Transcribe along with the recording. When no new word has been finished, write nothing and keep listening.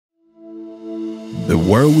The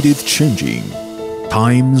world is changing.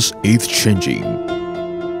 Times is changing.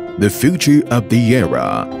 The future of the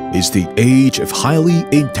era is the age of highly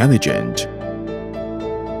intelligent.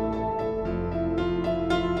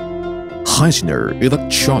 Heisener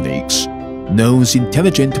Electronics knows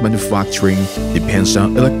intelligent manufacturing depends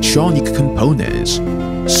on electronic components,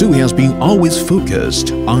 so has been always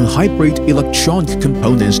focused on hybrid electronic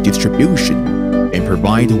components distribution and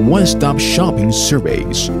provide one-stop shopping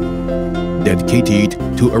service. Dedicated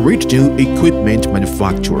to original equipment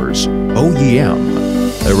manufacturers (OEM),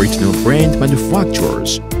 original brand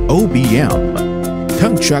manufacturers (OBM),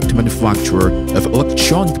 contract manufacturer of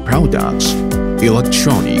electronic products,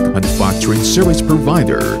 electronic manufacturing service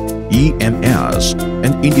provider (EMS),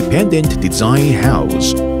 and independent design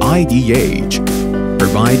house (IDH),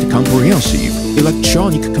 provide comprehensive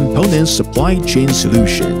electronic components supply chain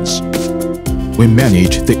solutions. We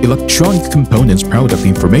manage the electronic components product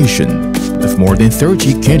information of more than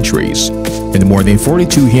 30 countries and more than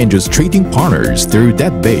 4,200 trading partners through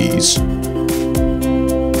that base,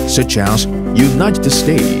 such as United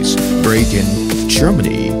States, Britain,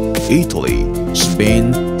 Germany, Italy,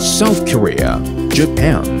 Spain, South Korea,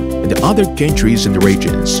 Japan, and other countries and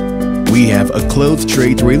regions. We have a close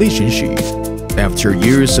trade relationship. After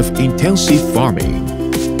years of intensive farming,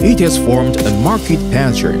 it has formed a market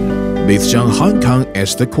pattern based on Hong Kong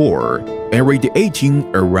as the core and radiating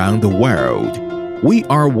around the world. We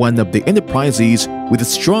are one of the enterprises with a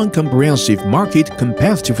strong comprehensive market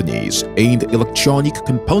competitiveness in the electronic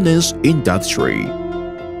components industry.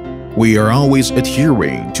 We are always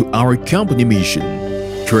adhering to our company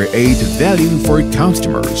mission: create value for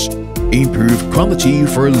customers, improve quality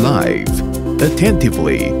for life,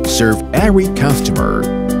 attentively serve every customer.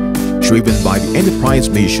 Driven by the enterprise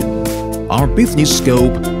mission, our business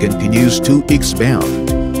scope continues to expand,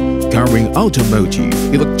 covering automotive,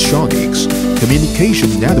 electronics,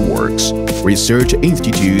 communication networks, research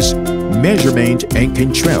institutes, measurement and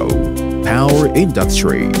control, power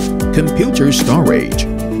industry, computer storage,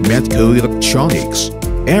 medical electronics,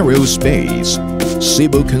 aerospace,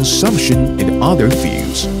 civil consumption, and other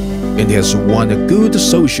fields, and has won a good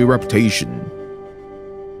social reputation.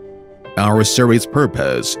 Our service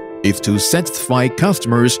purpose is to satisfy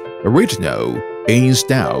customers' original,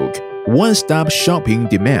 in-stock, one-stop shopping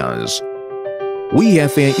demands. We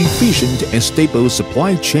have an efficient and stable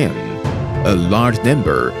supply chain, a large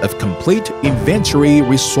number of complete inventory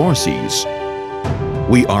resources.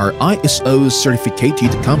 We are ISO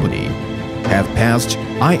certificated company, have passed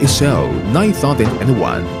ISO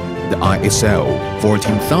 9001, the ISO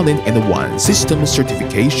 14001 system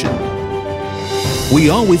certification. We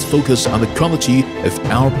always focus on the quality of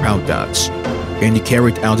our products and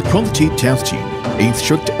carried out quality testing in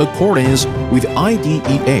strict accordance with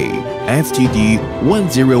IDEA FTD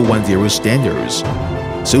 1010 standards,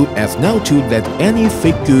 so as not to let any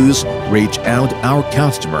fake goods reach out our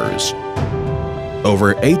customers.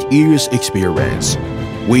 Over 8 years' experience,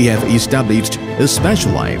 we have established a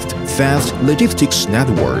specialized, fast logistics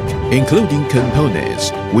network, including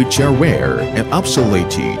components which are rare and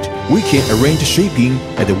obsoleted. We can arrange shipping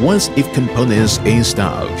at once if components in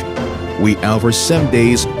stock. We offer 7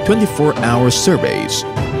 days, 24-hour service,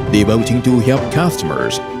 devoting to help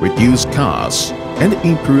customers reduce costs and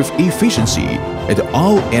improve efficiency at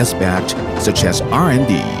all aspects such as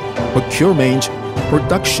R&D, procurement,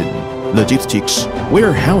 production, logistics,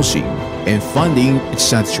 warehousing, and funding,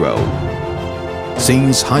 etc.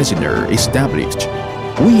 Since Heisener established,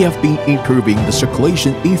 we have been improving the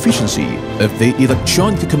circulation efficiency of the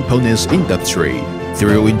electronic components industry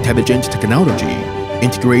through intelligent technology,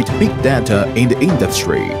 integrate big data in the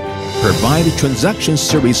industry, provide transaction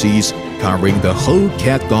services covering the whole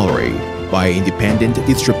category by independent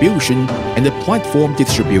distribution and platform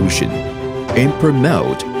distribution, and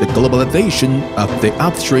promote the globalization of the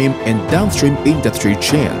upstream and downstream industry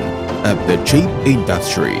chain of the chip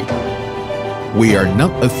industry. We are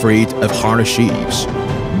not afraid of hardships,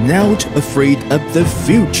 not afraid of the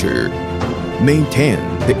future. Maintain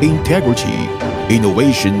the integrity,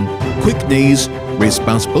 innovation, quickness,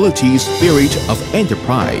 responsibility spirit of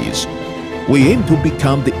enterprise. We aim to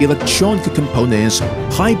become the electronic components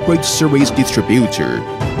hybrid service distributor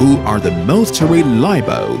who are the most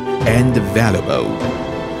reliable and valuable.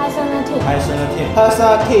 Heisener team.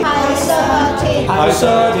 Heisener team. Heisener team.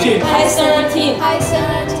 Heisener team. Heisener team.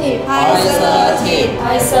 Heisener team. Heisener team.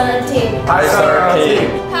 Heisener team. Heisener team.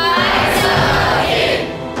 Heisener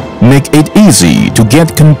team. Make it easy to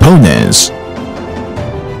get components.